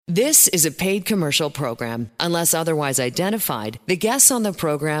This is a paid commercial program. Unless otherwise identified, the guests on the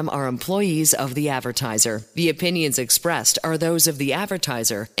program are employees of the advertiser. The opinions expressed are those of the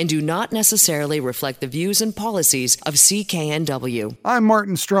advertiser and do not necessarily reflect the views and policies of CKNW. I'm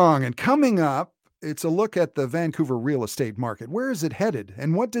Martin Strong, and coming up, it's a look at the Vancouver real estate market. Where is it headed,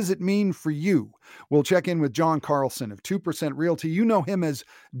 and what does it mean for you? We'll check in with John Carlson of 2% Realty. You know him as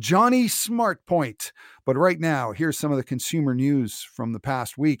Johnny Smartpoint. But right now, here's some of the consumer news from the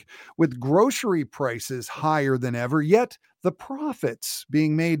past week. With grocery prices higher than ever, yet the profits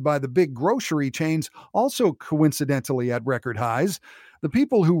being made by the big grocery chains also coincidentally at record highs. The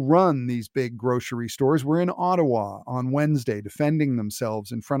people who run these big grocery stores were in Ottawa on Wednesday defending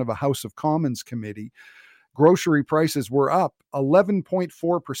themselves in front of a House of Commons committee. Grocery prices were up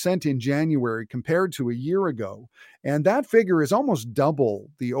 11.4% in January compared to a year ago, and that figure is almost double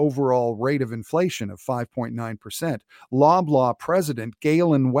the overall rate of inflation of 5.9%. Loblaw president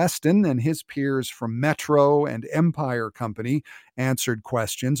Galen Weston and his peers from Metro and Empire Company answered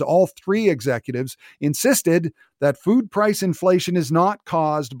questions. All three executives insisted that food price inflation is not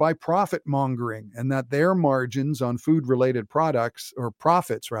caused by profit mongering and that their margins on food-related products, or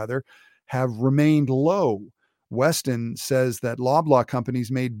profits rather, have remained low. Weston says that Loblaw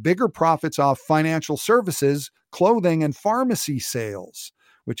companies made bigger profits off financial services, clothing, and pharmacy sales,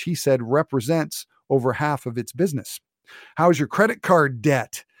 which he said represents over half of its business. How's your credit card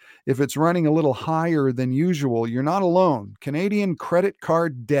debt? If it's running a little higher than usual, you're not alone. Canadian credit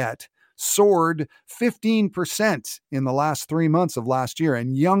card debt soared 15% in the last 3 months of last year,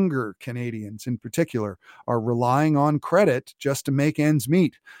 and younger Canadians in particular are relying on credit just to make ends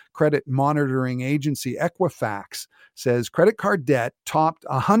meet. Credit monitoring agency Equifax says credit card debt topped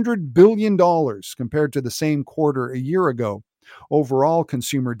 $100 billion compared to the same quarter a year ago. Overall,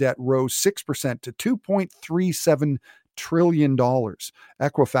 consumer debt rose 6% to $2.37 trillion.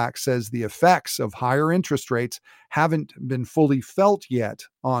 Equifax says the effects of higher interest rates haven't been fully felt yet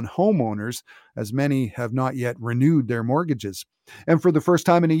on homeowners, as many have not yet renewed their mortgages. And for the first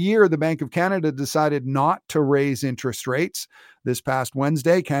time in a year, the Bank of Canada decided not to raise interest rates. This past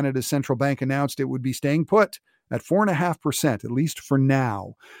Wednesday, Canada's central bank announced it would be staying put at 4.5%, at least for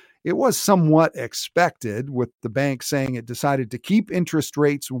now. It was somewhat expected, with the bank saying it decided to keep interest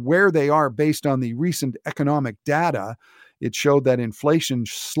rates where they are based on the recent economic data. It showed that inflation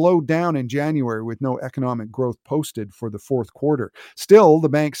slowed down in January with no economic growth posted for the fourth quarter. Still, the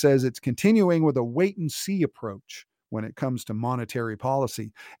bank says it's continuing with a wait-and-see approach when it comes to monetary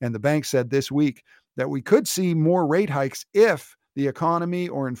policy. And the bank said this week that we could see more rate hikes if the economy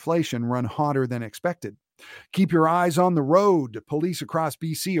or inflation run hotter than expected. Keep your eyes on the road. Police across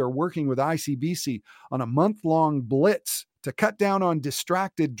BC are working with ICBC on a month-long blitz to cut down on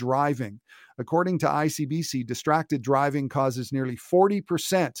distracted driving. According to ICBC, distracted driving causes nearly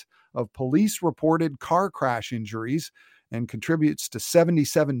 40% of police-reported car crash injuries and contributes to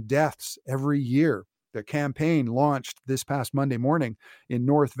 77 deaths every year. The campaign launched this past Monday morning in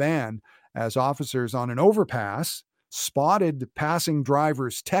North Van as officers on an overpass spotted passing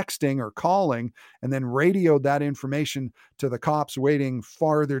drivers texting or calling and then radioed that information to the cops waiting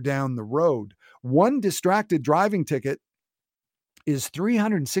farther down the road. One distracted driving ticket is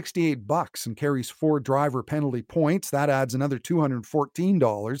 $368 and carries 4 driver penalty points. That adds another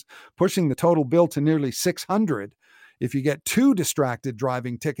 $214, pushing the total bill to nearly $600. If you get 2 distracted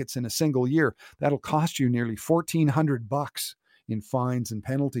driving tickets in a single year, that'll cost you nearly $1,400 in fines and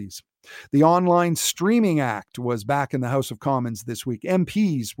penalties. The Online Streaming Act was back in the House of Commons this week.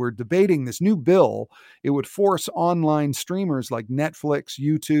 MPs were debating this new bill. It would force online streamers like Netflix,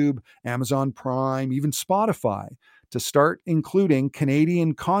 YouTube, Amazon Prime, even Spotify to start including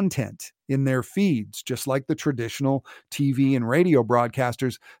Canadian content in their feeds, just like the traditional TV and radio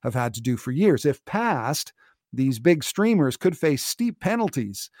broadcasters have had to do for years. If passed, these big streamers could face steep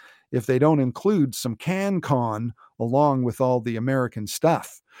penalties if they don't include some CanCon along with all the American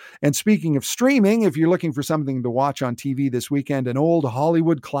stuff. And speaking of streaming, if you're looking for something to watch on TV this weekend, an old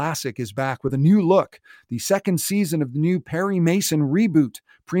Hollywood classic is back with a new look. The second season of the new Perry Mason reboot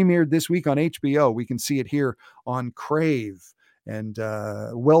premiered this week on HBO. We can see it here on Crave. And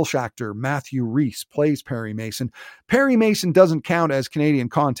Welsh actor Matthew Rhys plays Perry Mason. Perry Mason doesn't count as Canadian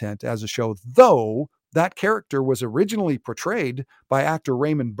content as a show, though that character was originally portrayed by actor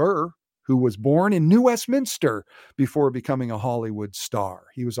Raymond Burr, who was born in New Westminster before becoming a Hollywood star.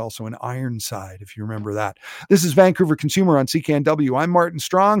 He was also in Ironside, if you remember that. This is Vancouver Consumer on CKNW. I'm Martin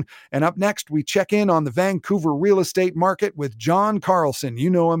Strong, and up next, we check in on the Vancouver real estate market with John Carlson. You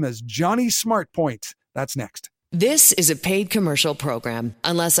know him as Johnny Smartpoint. That's next. This is a paid commercial program.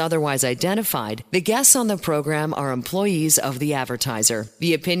 Unless otherwise identified, the guests on the program are employees of the advertiser.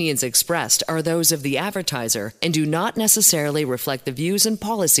 The opinions expressed are those of the advertiser and do not necessarily reflect the views and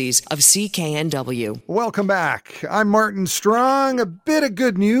policies of CKNW. Welcome back. I'm Martin Strong. A bit of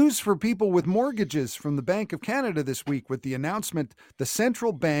good news for people with mortgages from the Bank of Canada this week with the announcement the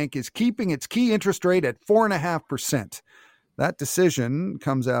central bank is keeping its key interest rate at 4.5%. That decision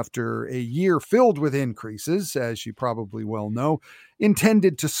comes after a year filled with increases, as you probably well know,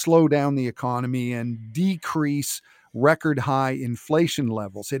 intended to slow down the economy and decrease record high inflation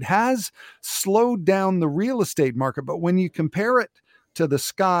levels. It has slowed down the real estate market, but when you compare it to the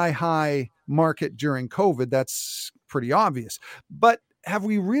sky high market during COVID, that's pretty obvious. But have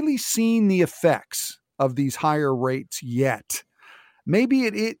we really seen the effects of these higher rates yet? Maybe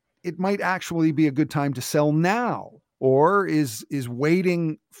it might actually be a good time to sell now. Or is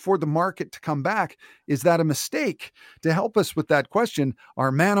waiting for the market to come back, is that a mistake? To help us with that question,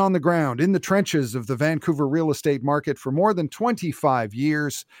 our man on the ground in the trenches of the Vancouver real estate market for more than 25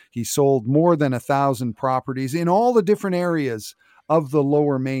 years. He sold more than 1,000 properties in all the different areas of the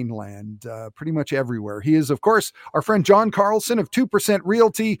Lower Mainland, pretty much everywhere. He is, of course, our friend John Carlson of 2%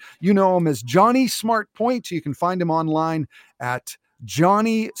 Realty. You know him as Johnny Smartpoint. You can find him online at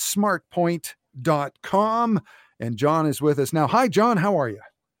johnnysmartpoint.com. And John is with us now. Hi, John. How are you?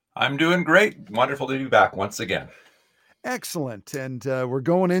 I'm doing great. Wonderful to be back once again. Excellent. And we're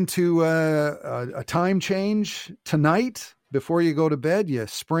going into a time change tonight. Before you go to bed, you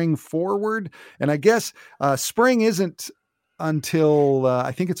spring forward. And I guess spring isn't until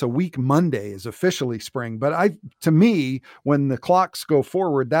I think it's a week Monday is officially spring. But to me, when the clocks go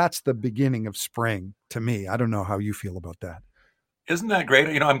forward, that's the beginning of spring to me. I don't know how you feel about that. Isn't that great?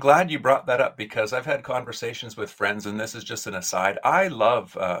 You know, I'm glad you brought that up because I've had conversations with friends, and this is just an aside. I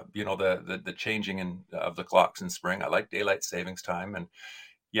love, the changing of the clocks in spring. I like daylight savings time, and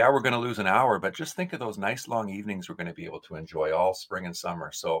yeah, we're going to lose an hour, but just think of those nice long evenings we're going to be able to enjoy all spring and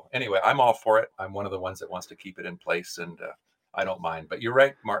summer. So anyway, I'm all for it. I'm one of the ones that wants to keep it in place, and I don't mind. But you're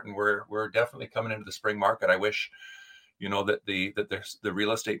right, Martin. We're definitely coming into the spring market. I wish, that the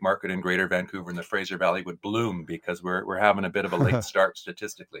real estate market in Greater Vancouver and the Fraser Valley would bloom because we're having a bit of a late start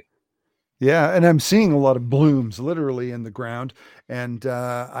statistically. Yeah, and I'm seeing a lot of blooms literally in the ground, and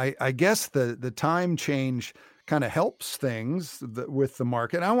I guess the time change kind of helps things with the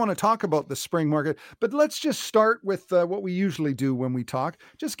market. I want to talk about the spring market, but let's just start with what we usually do when we talk.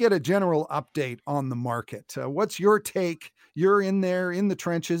 Just get a general update on the market. What's your take? You're in there in the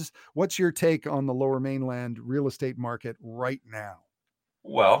trenches. What's your take on the Lower Mainland real estate market right now?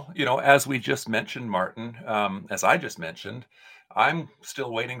 Well, as we just mentioned, Martin, as I just mentioned, I'm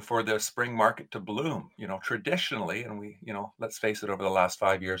still waiting for the spring market to bloom. Traditionally, and let's face it, over the last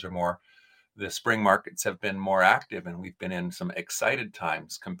 5 years or more, the spring markets have been more active and we've been in some excited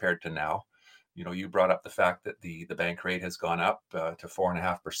times compared to now. You brought up the fact that the bank rate has gone up to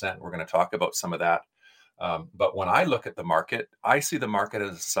 4.5%. We're going to talk about some of that. But when I look at the market, I see the market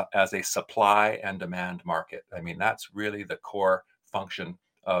as a supply and demand market. I mean, that's really the core function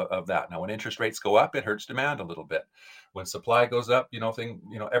of that. Now, when interest rates go up, it hurts demand a little bit. When supply goes up,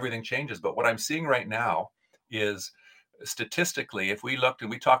 everything changes. But what I'm seeing right now is statistically, if we looked,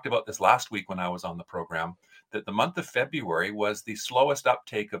 and we talked about this last week when I was on the program, that the month of February was the slowest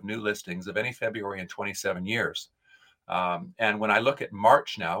uptake of new listings of any February in 27 years. And when I look at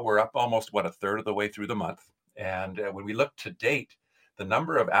March now, we're up almost, a third of the way through the month. And when we look to date, the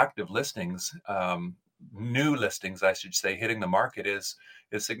number of active listings, new listings, I should say, hitting the market is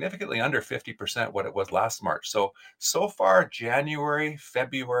significantly under 50% what it was last March. So far, January,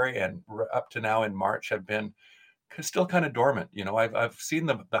 February, and up to now in March have been still kind of dormant. I've seen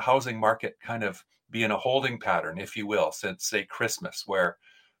the housing market kind of be in a holding pattern, if you will, since, say, Christmas, where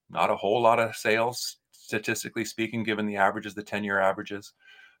not a whole lot of sales, statistically speaking, given the averages, the 10-year averages,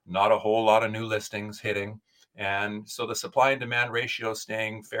 not a whole lot of new listings hitting. And so the supply and demand ratio is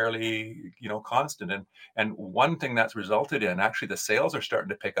staying fairly, constant. And one thing that's resulted in, actually, the sales are starting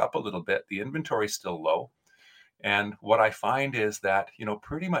to pick up a little bit. The inventory is still low. And what I find is that,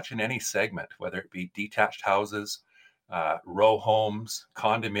 pretty much in any segment, whether it be detached houses, row homes,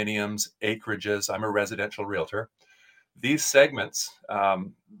 condominiums, acreages, I'm a residential realtor. These segments,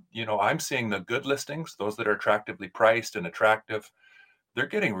 I'm seeing the good listings, those that are attractively priced and attractive, they're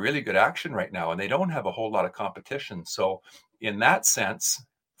getting really good action right now, and they don't have a whole lot of competition. So in that sense,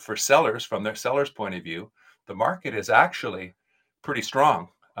 for sellers, from their sellers' point of view, the market is actually pretty strong.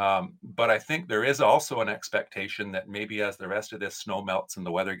 But I think there is also an expectation that maybe as the rest of this snow melts and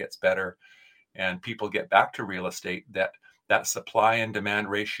the weather gets better and people get back to real estate, that supply and demand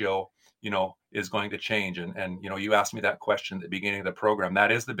ratio is going to change. And you asked me that question at the beginning of the program.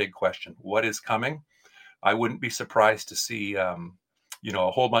 That is the big question. What is coming? I wouldn't be surprised to see, a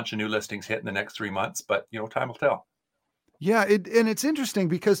whole bunch of new listings hit in the next 3 months, but, time will tell. Yeah, and it's interesting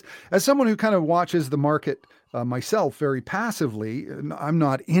because as someone who kind of watches the market myself very passively, I'm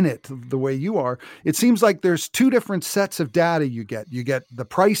not in it the way you are. It seems like there's two different sets of data you get. You get the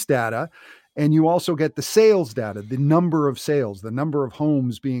price data, and you also get the sales data, the number of sales, the number of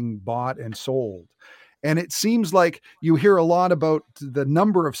homes being bought and sold. And it seems like you hear a lot about the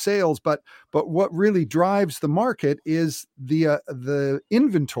number of sales, but what really drives the market is the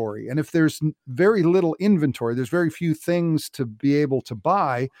inventory. And if there's very little inventory, there's very few things to be able to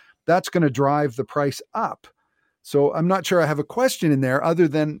buy, that's going to drive the price up. So I'm not sure I have a question in there other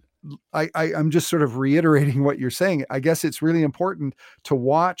than I'm just sort of reiterating what you're saying. I guess it's really important to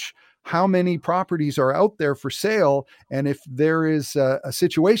watch how many properties are out there for sale. And if there is a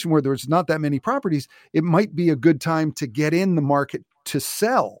situation where there's not that many properties, it might be a good time to get in the market to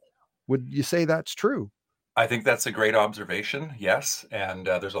sell. Would you say that's true? I think that's a great observation. Yes. And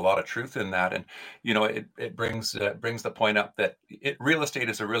there's a lot of truth in that. And, it brings the point up that real estate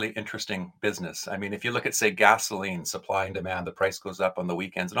is a really interesting business. I mean, if you look at, say, gasoline, supply and demand, the price goes up on the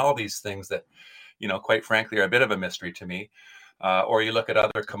weekends and all these things that, quite frankly, are a bit of a mystery to me. Or you look at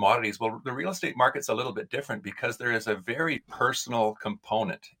other commodities. Well, the real estate market's a little bit different because there is a very personal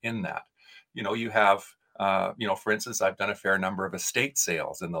component in that. You have, for instance, I've done a fair number of estate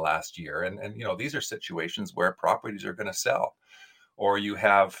sales in the last year. And these are situations where properties are going to sell. Or you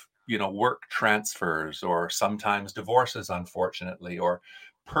have, work transfers or sometimes divorces, unfortunately, or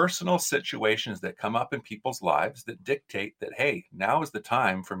personal situations that come up in people's lives that dictate that, hey, now is the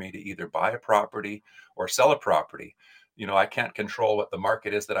time for me to either buy a property or sell a property. I can't control what the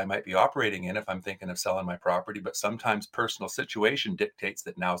market is that I might be operating in if I'm thinking of selling my property, but sometimes personal situation dictates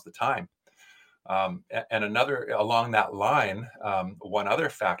that now's the time. And another along that line, one other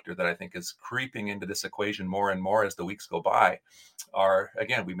factor that I think is creeping into this equation more and more as the weeks go by are,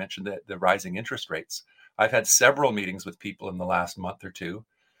 again, we mentioned the rising interest rates. I've had several meetings with people in the last month or two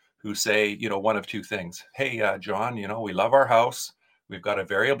who say, one of two things. Hey, John, we love our house. We've got a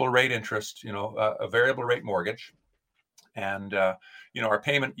variable rate interest, a variable rate mortgage. And, our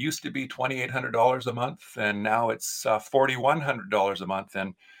payment used to be $2,800 a month, and now it's $4,100 a month.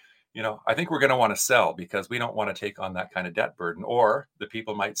 And, I think we're going to want to sell because we don't want to take on that kind of debt burden. Or the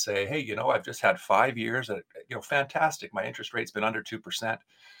people might say, hey, I've just had 5 years, fantastic. My interest rate's been under 2%.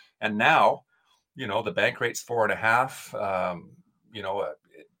 And now, the bank rate's 4.5%.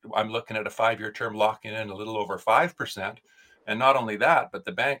 I'm looking at a 5-year term locking in a little over 5%. And not only that, but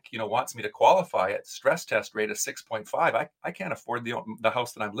the bank, wants me to qualify at stress test rate of 6.5. I can't afford the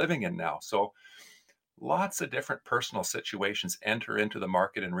house that I'm living in now. So lots of different personal situations enter into the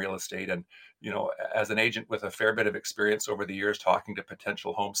market in real estate. And, as an agent with a fair bit of experience over the years talking to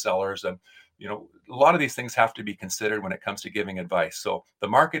potential home sellers, and, a lot of these things have to be considered when it comes to giving advice. So the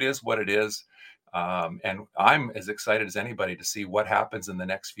market is what it is. And I'm as excited as anybody to see what happens in the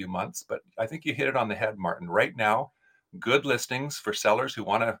next few months. But I think you hit it on the head, Martin. Right now, good listings for sellers who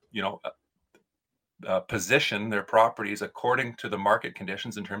want to, position their properties according to the market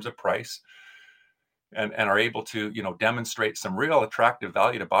conditions in terms of price and are able to, demonstrate some real attractive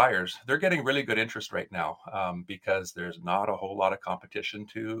value to buyers. They're getting really good interest right now because there's not a whole lot of competition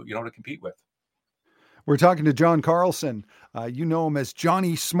to compete with. We're talking to John Carlson. You know him as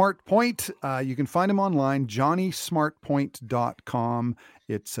Johnny SmartPoint. You can find him online, johnnysmartpoint.com.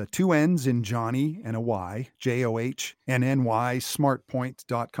 It's 2 N's in Johnny and a Y, Johnnny,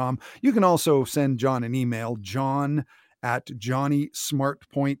 smartpoint.com. You can also send John an email,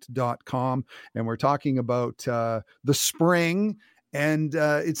 john@johnnysmartpoint.com. And we're talking about the spring. And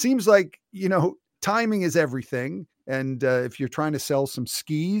it seems like, timing is everything. And if you're trying to sell some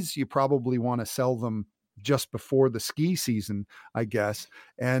skis, you probably want to sell them just before the ski season, I guess.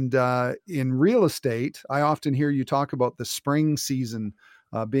 And in real estate, I often hear you talk about the spring season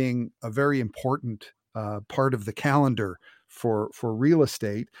being a very important part of the calendar for real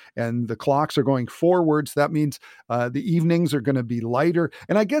estate. And the clocks are going forwards. That means the evenings are going to be lighter.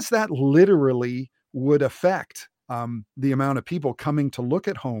 And I guess that literally would affect the amount of people coming to look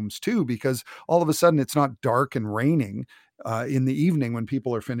at homes too, because all of a sudden it's not dark and raining in the evening when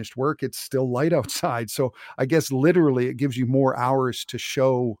people are finished work. It's still light outside. So I guess literally it gives you more hours to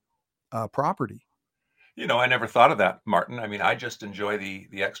show property. I never thought of that, Martin. I mean, I just enjoy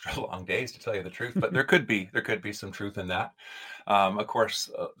the extra long days, to tell you the truth. But there could be some truth in that. Of course,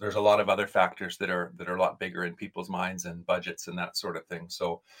 there's a lot of other factors that are a lot bigger in people's minds, and budgets and that sort of thing.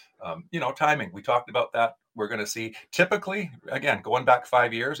 So, timing. We talked about that. We're going to see. Typically, again, going back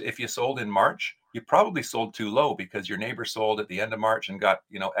 5 years, if you sold in March, you probably sold too low because your neighbor sold at the end of March and got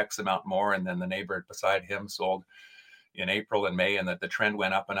X amount more, and then the neighbor beside him sold in April and May, and that the trend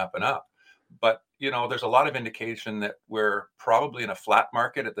went up and up and up. But there's a lot of indication that we're probably in a flat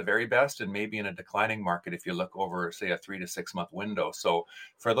market at the very best, and maybe in a declining market if you look over, say, a 3 to 6 month window. So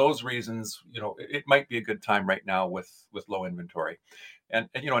for those reasons, it might be a good time right now with low inventory. And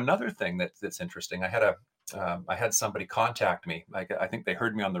another thing that's interesting, I had somebody contact me. I think they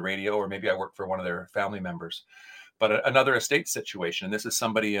heard me on the radio, or maybe I worked for one of their family members. But another estate situation, and this is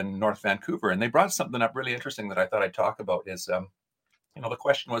somebody in North Vancouver, and they brought something up really interesting that I thought I'd talk about. Is the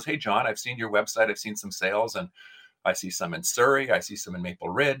question was, hey, John, I've seen your website, I've seen some sales, and I see some in Surrey, I see some in Maple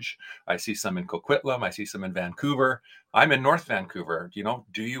Ridge, I see some in Coquitlam, I see some in Vancouver. I'm in North Vancouver.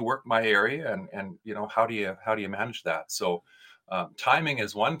 Do you work my area, and how do you manage that? So timing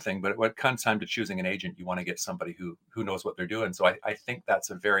is one thing, but when it comes time to choosing an agent, you want to get somebody who knows what they're doing. So I think that's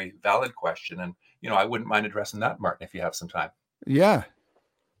a very valid question, and I wouldn't mind addressing that, Martin, if you have some time. Yeah.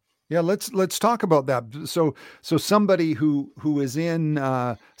 Let's talk about that. So somebody who is in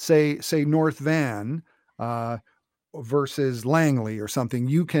say North Van versus Langley or something,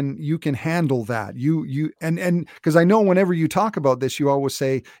 you can handle that. And because I know whenever you talk about this, you always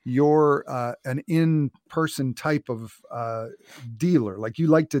say you're an in-person type of dealer. Like, you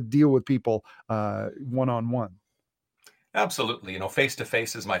like to deal with people one-on-one. Absolutely.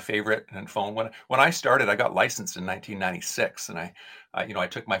 Face-to-face is my favorite, and phone. When I started, I got licensed in 1996, and I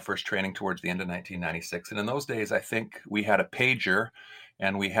took my first training towards the end of 1996. And in those days, I think we had a pager,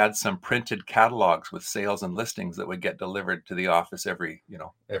 and we had some printed catalogs with sales and listings that would get delivered to the office every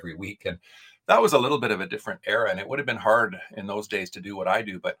week. And that was a little bit of a different era, and it would have been hard in those days to do what I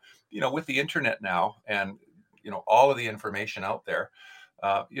do. But, with the internet now, and, all of the information out there,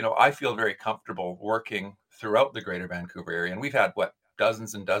 I feel very comfortable working throughout the Greater Vancouver area. And we've had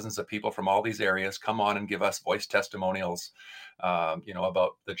dozens and dozens of people from all these areas come on and give us voice testimonials,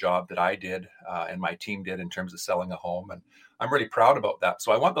 about the job that I did and my team did in terms of selling a home. And I'm really proud about that.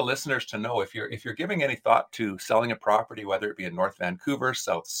 So I want the listeners to know, if you're giving any thought to selling a property, whether it be in North Vancouver,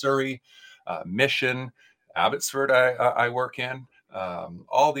 South Surrey, Mission, Abbotsford, I work in,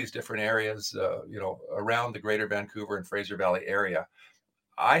 all these different areas, around the Greater Vancouver and Fraser Valley area.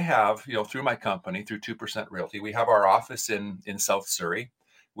 I have, through my company, through 2% Realty, we have our office in South Surrey.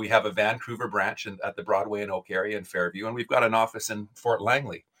 We have a Vancouver branch at the Broadway and Oak area in Fairview, and we've got an office in Fort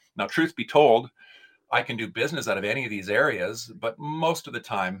Langley. Now, truth be told, I can do business out of any of these areas, but most of the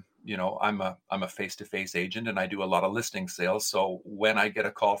time, I'm a face-to-face agent, and I do a lot of listing sales. So when I get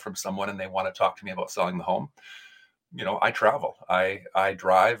a call from someone and they want to talk to me about selling the home, I travel. I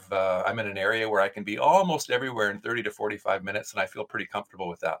drive. I'm in an area where I can be almost everywhere in 30 to 45 minutes, and I feel pretty comfortable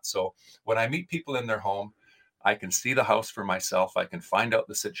with that. So when I meet people in their home, I can see the house for myself. I can find out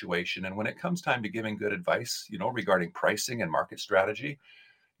the situation. And when it comes time to giving good advice, regarding pricing and market strategy,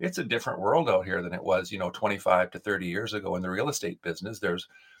 it's a different world out here than it was, 25 to 30 years ago in the real estate business. There's,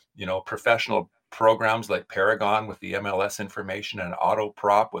 professional programs like Paragon with the MLS information, and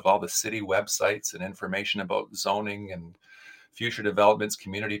AutoProp with all the city websites and information about zoning and future developments,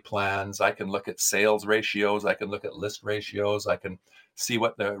 community plans. I can look at sales ratios. I can look at list ratios. I can see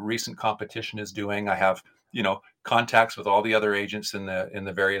what the recent competition is doing. I have, contacts with all the other agents in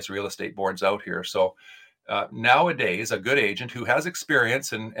the various real estate boards out here. So nowadays, a good agent who has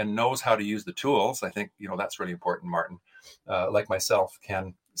experience and knows how to use the tools, I think, that's really important, Martin, like myself,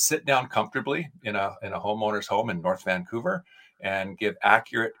 can sit down comfortably in a homeowner's home in North Vancouver and give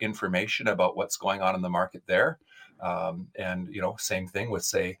accurate information about what's going on in the market there. And, same thing with,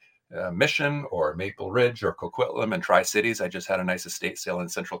 say, Mission or Maple Ridge or Coquitlam and Tri-Cities. I just had a nice estate sale in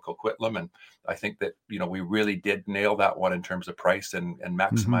central Coquitlam, and I think that, we really did nail that one in terms of price and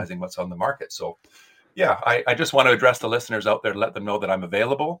maximizing what's on the market. So yeah, I just want to address the listeners out there to let them know that I'm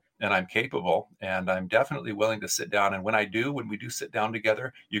available and I'm capable, and I'm definitely willing to sit down. And when we do sit down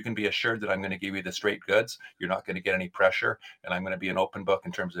together, you can be assured that I'm going to give you the straight goods. You're not going to get any pressure, and I'm going to be an open book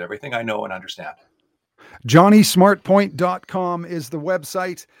in terms of everything I know and understand. JohnnySmartPoint.com is the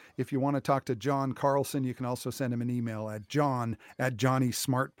website. If you want to talk to John Carlson, you can also send him an email at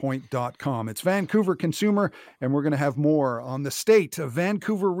john@johnnysmartpoint.com. It's Vancouver Consumer, and we're going to have more on the state of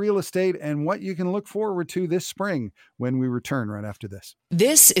Vancouver real estate and what you can look forward to this spring when we return right after this.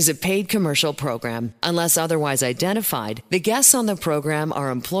 This is a paid commercial program. Unless otherwise identified, the guests on the program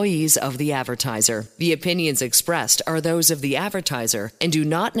are employees of the advertiser. The opinions expressed are those of the advertiser and do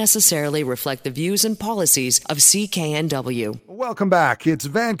not necessarily reflect the views and policies of CKNW. Welcome back. It's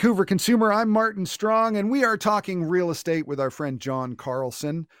Vancouver Consumer. I'm Martin Strong, and we are talking real estate with our friend John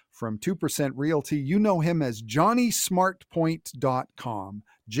Carlson from 2% Realty. You know him as JohnnySmartPoint.com.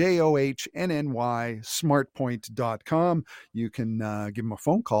 JOHNNY smartpoint.com. You can give him a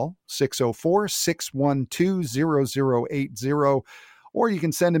phone call, 604-612-0080, or you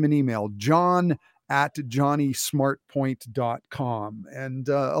can send him an email, john@johnnysmartpoint.com. And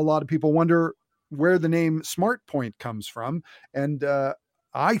a lot of people wonder where the name SmartPoint comes from. And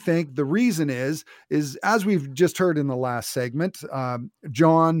I think the reason is as we've just heard in the last segment,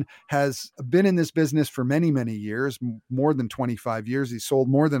 John has been in this business for many, many years, more than 25 years. He's sold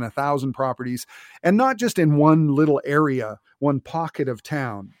more than 1,000 properties, and not just in one little area, one pocket of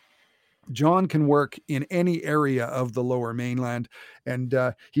town. John can work in any area of the Lower Mainland, and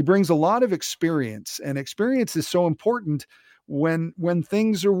he brings a lot of experience, and experience is so important when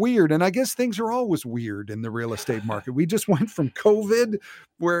things are weird. And I guess things are always weird in the real estate market. We just went from COVID,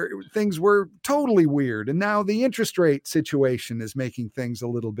 where things were totally weird, and now the interest rate situation is making things a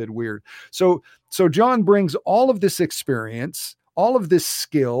little bit weird. So John brings all of this experience, all of this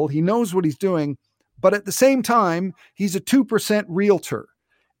skill. He knows what he's doing, but at the same time, he's a 2% realtor.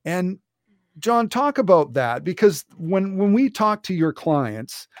 And John, talk about that, because when we talk to your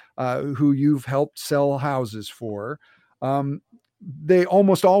clients who you've helped sell houses for, they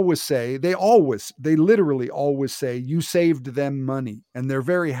almost always say, they literally always say, you saved them money, and they're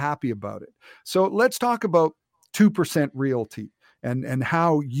very happy about it. So let's talk about 2% Realty and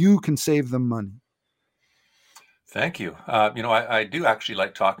how you can save them money. Thank you. I do actually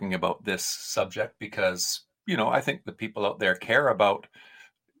like talking about this subject because, I think the people out there care about,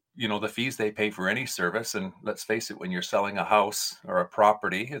 the fees they pay for any service. And let's face it, when you're selling a house or a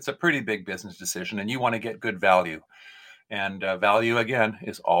property, it's a pretty big business decision, and you want to get good value. And value, again,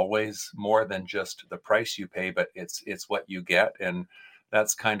 is always more than just the price you pay, but it's what you get. And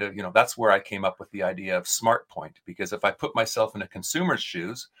that's kind of, that's where I came up with the idea of SmartPoint. Because if I put myself in a consumer's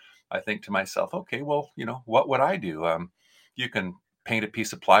shoes, I think to myself, okay, well, what would I do? You can paint a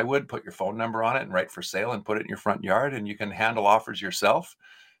piece of plywood, put your phone number on it and write for sale and put it in your front yard, and you can handle offers yourself.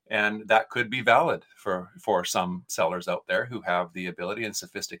 And that could be valid for some sellers out there who have the ability and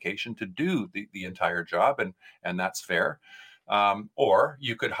sophistication to do the entire job, and that's fair. Or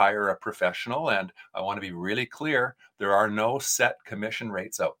you could hire a professional, and I want to be really clear, there are no set commission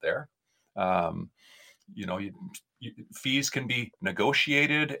rates out there. Fees can be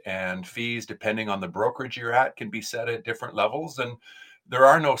negotiated, and fees, depending on the brokerage you're at, can be set at different levels, and there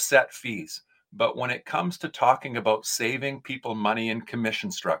are no set fees. But when it comes to talking about saving people money in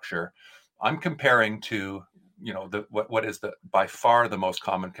commission structure, I'm comparing to, what is by far the most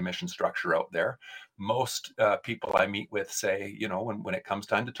common commission structure out there. Most people I meet with say, when it comes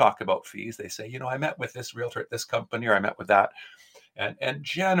time to talk about fees, they say, I met with this realtor at this company, or I met with that. And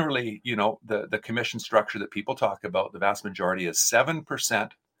generally, the commission structure that people talk about, the vast majority is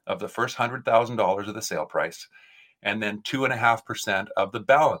 7% of the first $100,000 of the sale price, and then 2.5% of the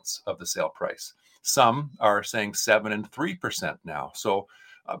balance of the sale price. Some are saying 7 and 3% now. So,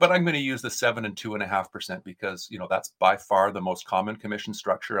 but I'm going to use the 7 and 2.5% because, that's by far the most common commission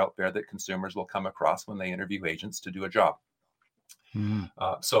structure out there that consumers will come across when they interview agents to do a job. Mm-hmm.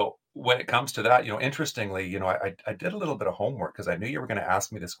 So when it comes to that, interestingly, I did a little bit of homework because I knew you were going to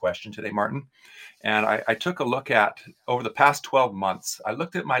ask me this question today, Martin. And I took a look at, over the past 12 months, I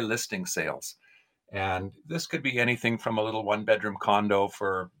looked at my listing sales. And this could be anything from a little one-bedroom condo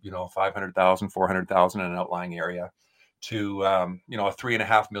for, $500,000, $400,000 in an outlying area to, a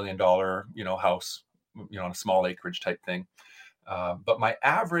 $3.5 million, house, a small acreage type thing. But my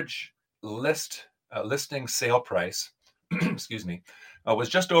average listing sale price, excuse me, was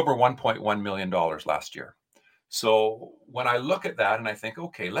just over $1.1 million last year. So when I look at that and I think,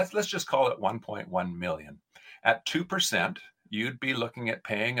 okay, let's just call it 1.1 million. At 2%, you'd be looking at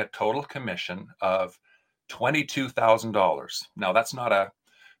paying a total commission of $22,000. Now that's not a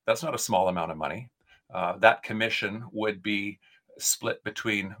small amount of money. That commission would be split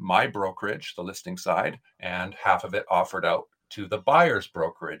between my brokerage, the listing side, and half of it offered out to the buyer's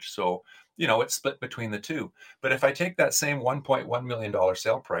brokerage. So, it's split between the two. But if I take that same $1.1 million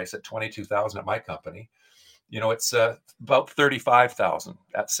sale price at $22,000 at my company, it's about $35,000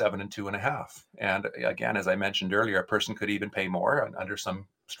 at 7 and 2.5. And again, as I mentioned earlier, a person could even pay more under some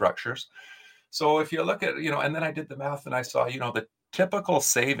structures. So if you look at, and then I did the math and I saw, the typical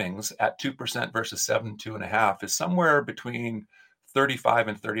savings at 2% versus 2.5% is somewhere between 35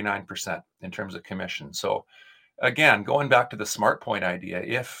 and 39% in terms of commission. So again, going back to the SmartPoint idea,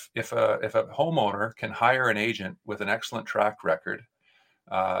 if a homeowner can hire an agent with an excellent track record,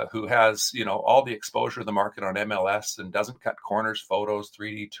 who has all the exposure to the market on MLS and doesn't cut corners, photos,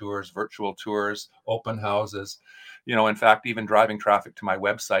 3D tours, virtual tours, open houses, in fact, even driving traffic to my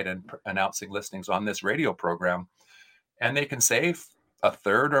website and announcing listings on this radio program, and they can save a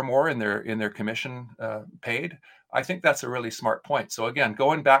third or more in their commission paid. I think that's a really smart point. So again,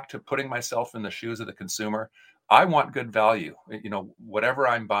 going back to putting myself in the shoes of the consumer, I want good value. Whatever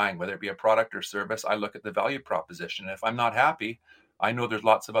I'm buying, whether it be a product or service, I look at the value proposition. And if I'm not happy, I know there's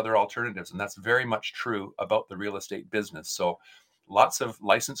lots of other alternatives. And that's very much true about the real estate business. So lots of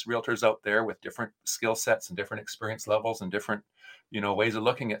licensed realtors out there with different skill sets and different experience levels and different, ways of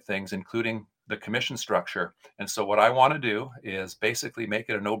looking at things, including the commission structure. And so what I want to do is basically make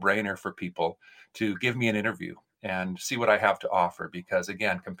it a no-brainer for people to give me an interview and see what I have to offer. Because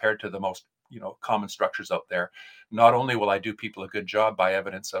again, compared to the most common structures out there, not only will I do people a good job by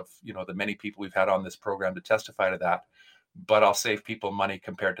evidence of the many people we've had on this program to testify to that, but I'll save people money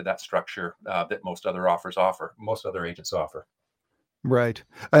compared to that structure that most other agents offer. Right.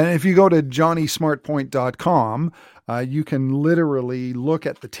 And if you go to johnnysmartpoint.com, you can literally look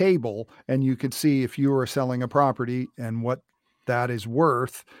at the table and you could see if you are selling a property and what that is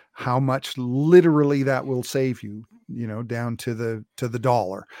worth, how much literally that will save you, down to the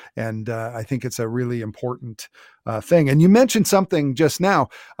dollar. And I think it's a really important thing. And you mentioned something just now,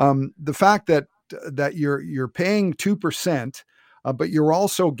 the fact that you're paying 2%, but you're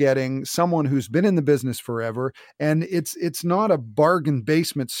also getting someone who's been in the business forever, and it's not a bargain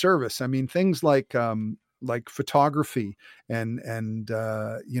basement service. I mean, things like photography and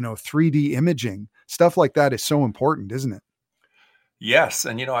 3D imaging, stuff like that is so important, isn't it? Yes.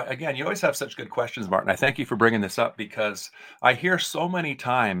 And, again, you always have such good questions, Martin. I thank you for bringing this up because I hear so many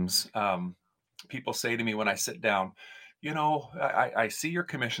times people say to me when I sit down, I see your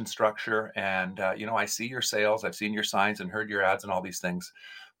commission structure and, I see your sales. I've seen your signs and heard your ads and all these things.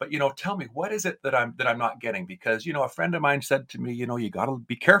 But, tell me, what is it that I'm not getting? Because, a friend of mine said to me, you got to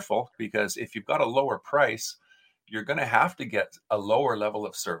be careful because if you've got a lower price, you're going to have to get a lower level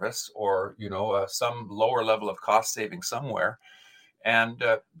of service or, some lower level of cost saving somewhere. And,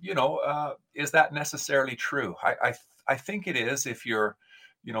 is that necessarily true? I think it is if you're,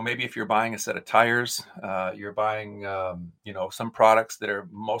 maybe if you're buying a set of tires, you're buying, some products that are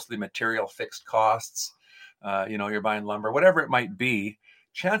mostly material fixed costs, you're buying lumber, whatever it might be,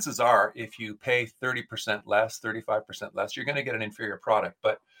 chances are if you pay 30% less, 35% less, you're going to get an inferior product.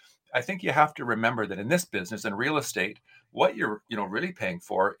 But I think you have to remember that in this business and real estate, what you're really paying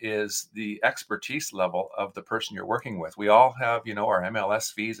for is the expertise level of the person you're working with. We all have, our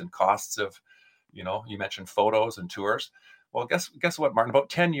MLS fees and costs of, you mentioned photos and tours. Well, guess what, Martin? About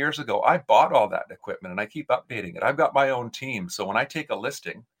 10 years ago, I bought all that equipment and I keep updating it. I've got my own team. So when I take a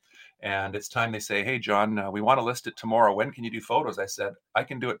listing and it's time, they say, hey, John, we want to list it tomorrow. When can you do photos? I said, I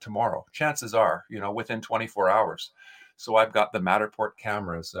can do it tomorrow. Chances are, within 24 hours. So I've got the Matterport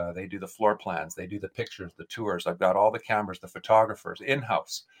cameras. They do the floor plans. They do the pictures, the tours. I've got all the cameras, the photographers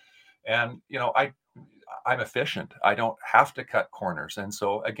in-house. And, I'm efficient. I don't have to cut corners. And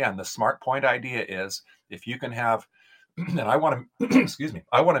so, again, the SmartPoint idea is if you can have, and I want to,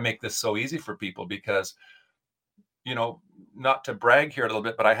 I want to make this so easy for people because, not to brag here a little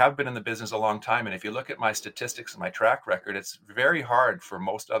bit, but I have been in the business a long time. And if you look at my statistics and my track record, it's very hard for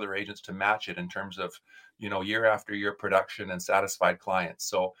most other agents to match it in terms of, year after year production and satisfied clients.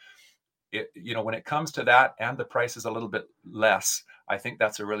 So, when it comes to that and the price is a little bit less, I think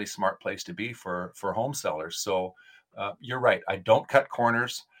that's a really smart place to be for home sellers. So you're right. I don't cut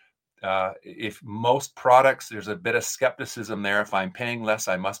corners. If most products, there's a bit of skepticism there. If I'm paying less,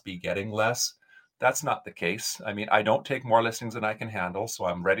 I must be getting less. That's not the case. I mean, I don't take more listings than I can handle. So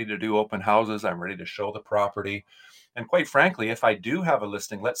I'm ready to do open houses. I'm ready to show the property. And quite frankly, if I do have a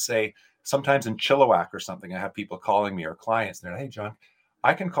listing, let's say sometimes in Chilliwack or something, I have people calling me or clients and they're, hey, John,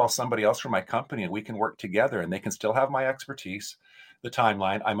 I can call somebody else from my company and we can work together and they can still have my expertise, the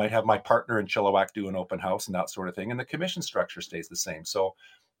timeline. I might have my partner in Chilliwack do an open house and that sort of thing. And the commission structure stays the same. So,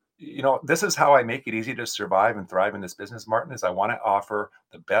 this is how I make it easy to survive and thrive in this business, Martin, is I want to offer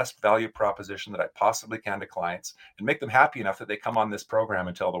the best value proposition that I possibly can to clients and make them happy enough that they come on this program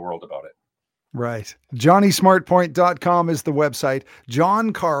and tell the world about it. Right. JohnnySmartPoint.com is the website.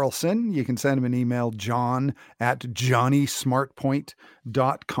 John Carlson, you can send him an email,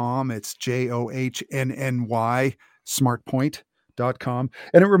 john@JohnnySmartPoint.com. It's JOHNNY, SmartPoint.com. .com.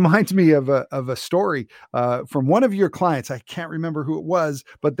 And it reminds me of a story from one of your clients. I can't remember who it was,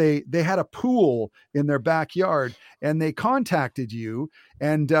 but they had a pool in their backyard, and they contacted you,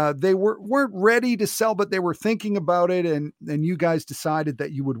 and they weren't ready to sell, but they were thinking about it, and you guys decided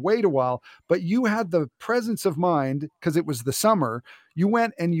that you would wait a while. But you had the presence of mind, because it was the summer. You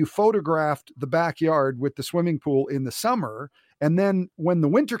went and you photographed the backyard with the swimming pool in the summer. And then when the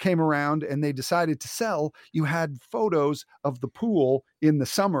winter came around and they decided to sell, you had photos of the pool in the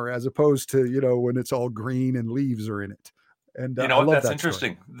summer, as opposed to, when it's all green and leaves are in it. And You I know what? love That's that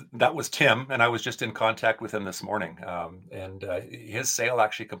interesting. That was Tim, and I was just in contact with him this morning. And his sale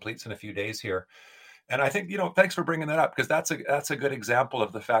actually completes in a few days here. And I think, thanks for bringing that up, because that's a good example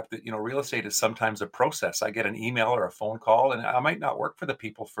of the fact that, real estate is sometimes a process. I get an email or a phone call, and I might not work for the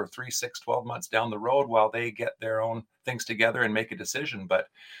people for 3, 6, 12 months down the road while they get their own things together and make a decision. But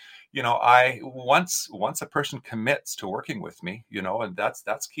I once a person commits to working with me, and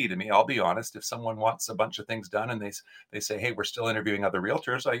that's key to me. I'll be honest. If someone wants a bunch of things done and they say, hey, we're still interviewing other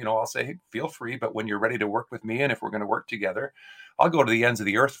realtors, I'll say, hey, feel free. But when you're ready to work with me, and if we're going to work together, I'll go to the ends of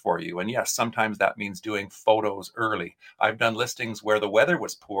the earth for you. And yes, sometimes that means doing photos early. I've done listings where the weather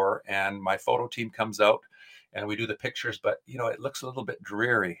was poor and my photo team comes out and we do the pictures, but it looks a little bit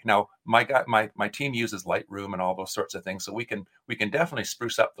dreary. Now, my team uses Lightroom and all those sorts of things, so we can definitely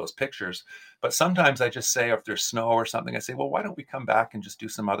spruce up those pictures. But sometimes I just say, if there's snow or something, I say, well, why don't we come back and just do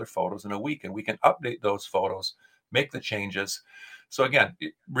some other photos in a week, and we can update those photos, make the changes. So again,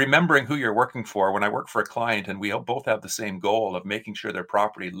 remembering who you're working for. When I work for a client and we both have the same goal of making sure their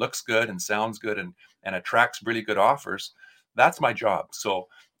property looks good and sounds good and attracts really good offers, that's my job. So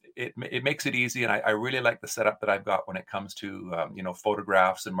it makes it easy. And I really like the setup that I've got when it comes to,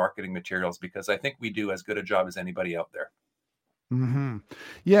 photographs and marketing materials, because I think we do as good a job as anybody out there. Mm-hmm.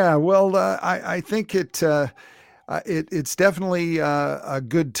 Yeah. Well, I think it's definitely a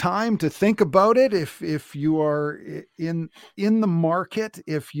good time to think about it. If you are in the market,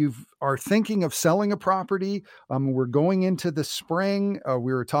 if you are thinking of selling a property, we're going into the spring.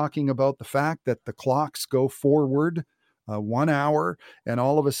 We were talking about the fact that the clocks go forward 1 hour, and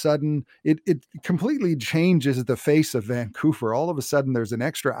all of a sudden it completely changes the face of Vancouver. All of a sudden there's an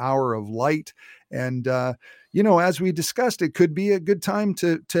extra hour of light. And, as we discussed, it could be a good time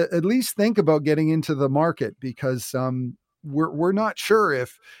to at least think about getting into the market, because we're not sure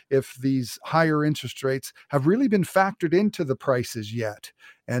if these higher interest rates have really been factored into the prices yet.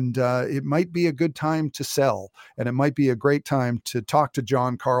 And it might be a good time to sell, and it might be a great time to talk to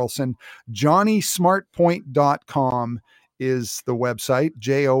John Carlson. JohnnySmartPoint.com is the website,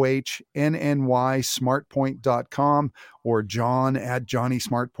 JOHNNY smartpoint.com, or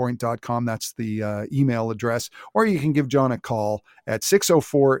john@johnnysmartpoint.com. That's the email address. Or you can give John a call at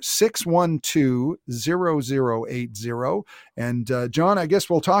 604-612-0080. And John, I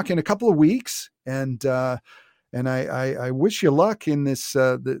guess we'll talk in a couple of weeks. And I wish you luck in this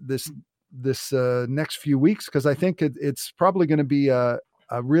next few weeks, because I think it's probably going to be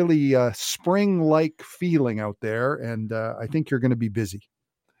a really spring-like feeling out there, and I think you're going to be busy.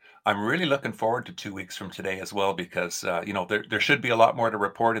 I'm really looking forward to 2 weeks from today as well, because there should be a lot more to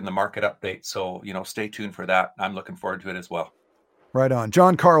report in the market update. So stay tuned for that. I'm looking forward to it as well. Right on.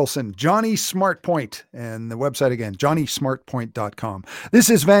 John Carlson, Johnny SmartPoint, and the website again, johnnysmartpoint.com. This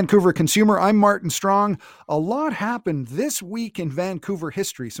is Vancouver Consumer. I'm Martin Strong. A lot happened this week in Vancouver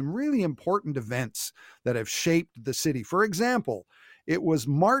history, some really important events that have shaped the city. For example, it was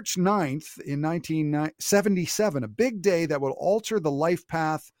March 9th in 1977, a big day that will alter the life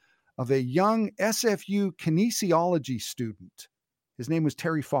path of a young SFU kinesiology student. His name was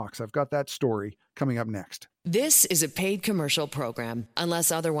Terry Fox. I've got that story coming up next. This is a paid commercial program.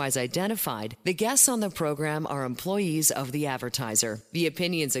 Unless otherwise identified, the guests on the program are employees of the advertiser. The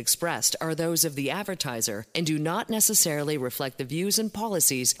opinions expressed are those of the advertiser and do not necessarily reflect the views and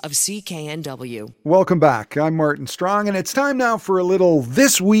policies of CKNW. Welcome back. I'm Martin Strong, and it's time now for a little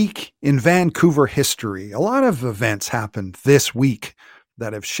This Week in Vancouver History. A lot of events happened this week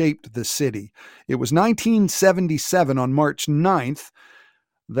that have shaped the city. It was 1977 on March 9th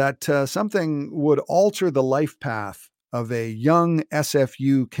that something would alter the life path of a young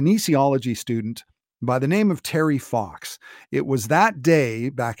SFU kinesiology student by the name of Terry Fox. It was that day,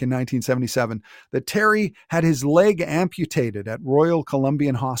 back in 1977, that Terry had his leg amputated at Royal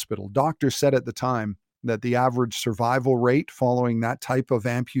Columbian Hospital. Doctors said at the time that the average survival rate following that type of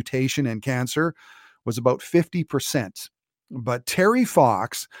amputation and cancer was about 50%. But Terry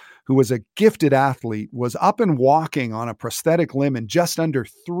Fox, who was a gifted athlete, was up and walking on a prosthetic limb in just under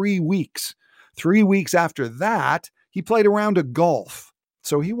 3 weeks. 3 weeks after that, he played a round of golf.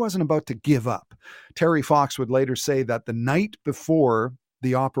 so he wasn't about to give up. Terry Fox would later say that the night before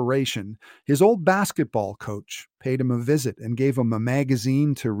the operation, his old basketball coach paid him a visit and gave him a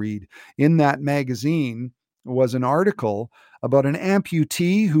magazine to read. In that magazine was an article about an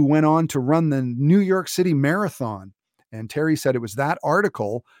amputee who went on to run the New York City Marathon. And Terry said it was that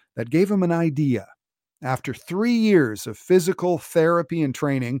article that gave him an idea. After 3 years of physical therapy and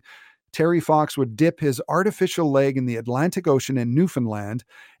training, Terry Fox would dip his artificial leg in the Atlantic Ocean in Newfoundland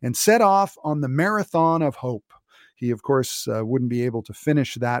and set off on the Marathon of Hope. He, of course, wouldn't be able to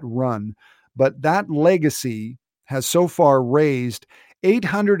finish that run, but that legacy has so far raised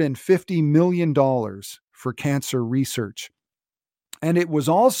 $850 million for cancer research. And it was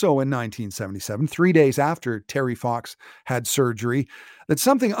also in 1977, 3 days after Terry Fox had surgery, that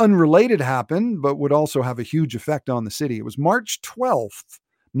something unrelated happened, but would also have a huge effect on the city. It was March 12th,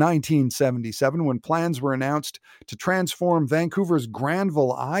 1977, when plans were announced to transform Vancouver's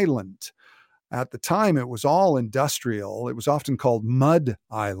Granville Island. At the time, it was all industrial. It was often called Mud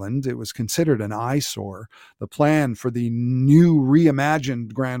Island. It was considered an eyesore. The plan for the new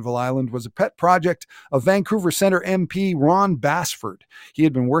reimagined Granville Island was a pet project of Vancouver Centre MP Ron Basford. He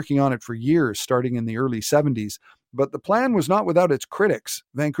had been working on it for years, starting in the early 70s. But the plan was not without its critics.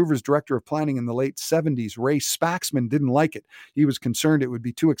 Vancouver's director of planning in the late 70s, Ray Spaxman, didn't like it. He was concerned it would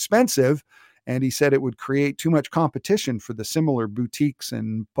be too expensive, and he said it would create too much competition for the similar boutiques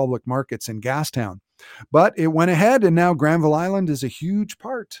and public markets in Gastown. But it went ahead, and now Granville Island is a huge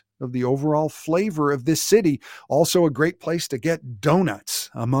part of the overall flavor of this city. Also a great place to get donuts,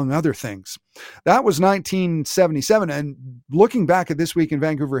 among other things. That was 1977, and looking back at This Week in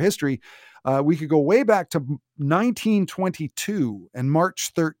Vancouver history, we could go way back to 1922 and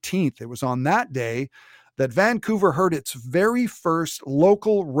March 13th. It was on that day that Vancouver heard its very first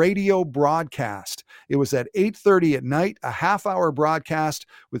local radio broadcast. It was at 8:30 at night, a half-hour broadcast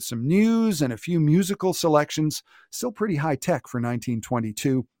with some news and a few musical selections. Still pretty high-tech for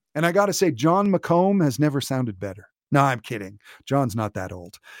 1922. And I got to say, John McComb has never sounded better. No, I'm kidding. John's not that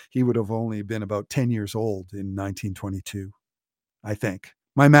old. He would have only been about 10 years old in 1922, I think.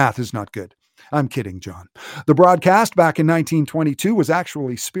 My math is not good. I'm kidding, John. The broadcast back in 1922 was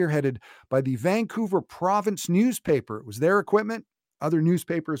actually spearheaded by the Vancouver Province newspaper. It was their equipment. Other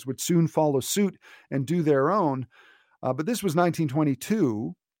newspapers would soon follow suit and do their own. But this was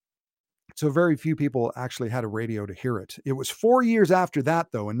 1922, so very few people actually had a radio to hear it. It was 4 years after that,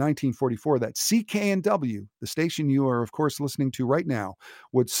 though, in 1944, that CKNW, the station you are, of course, listening to right now,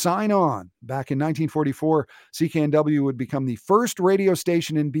 would sign on. Back in 1944, CKNW would become the first radio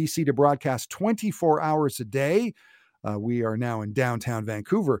station in BC to broadcast 24 hours a day. We are now in downtown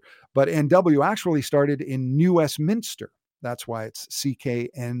Vancouver, but NW actually started in New Westminster. That's why it's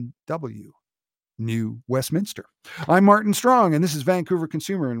CKNW. New Westminster. I'm Martin Strong, and this is Vancouver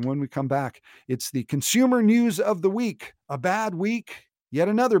Consumer. And when we come back, it's the consumer news of the week. A bad week, yet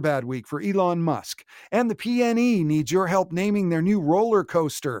another bad week for Elon Musk. And the PNE needs your help naming their new roller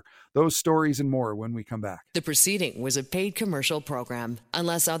coaster. Those stories and more when we come back. The proceeding was a paid commercial program.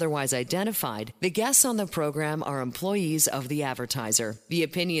 Unless otherwise identified, the guests on the program are employees of the advertiser. The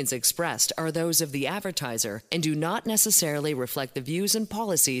opinions expressed are those of the advertiser and do not necessarily reflect the views and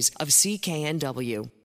policies of CKNW.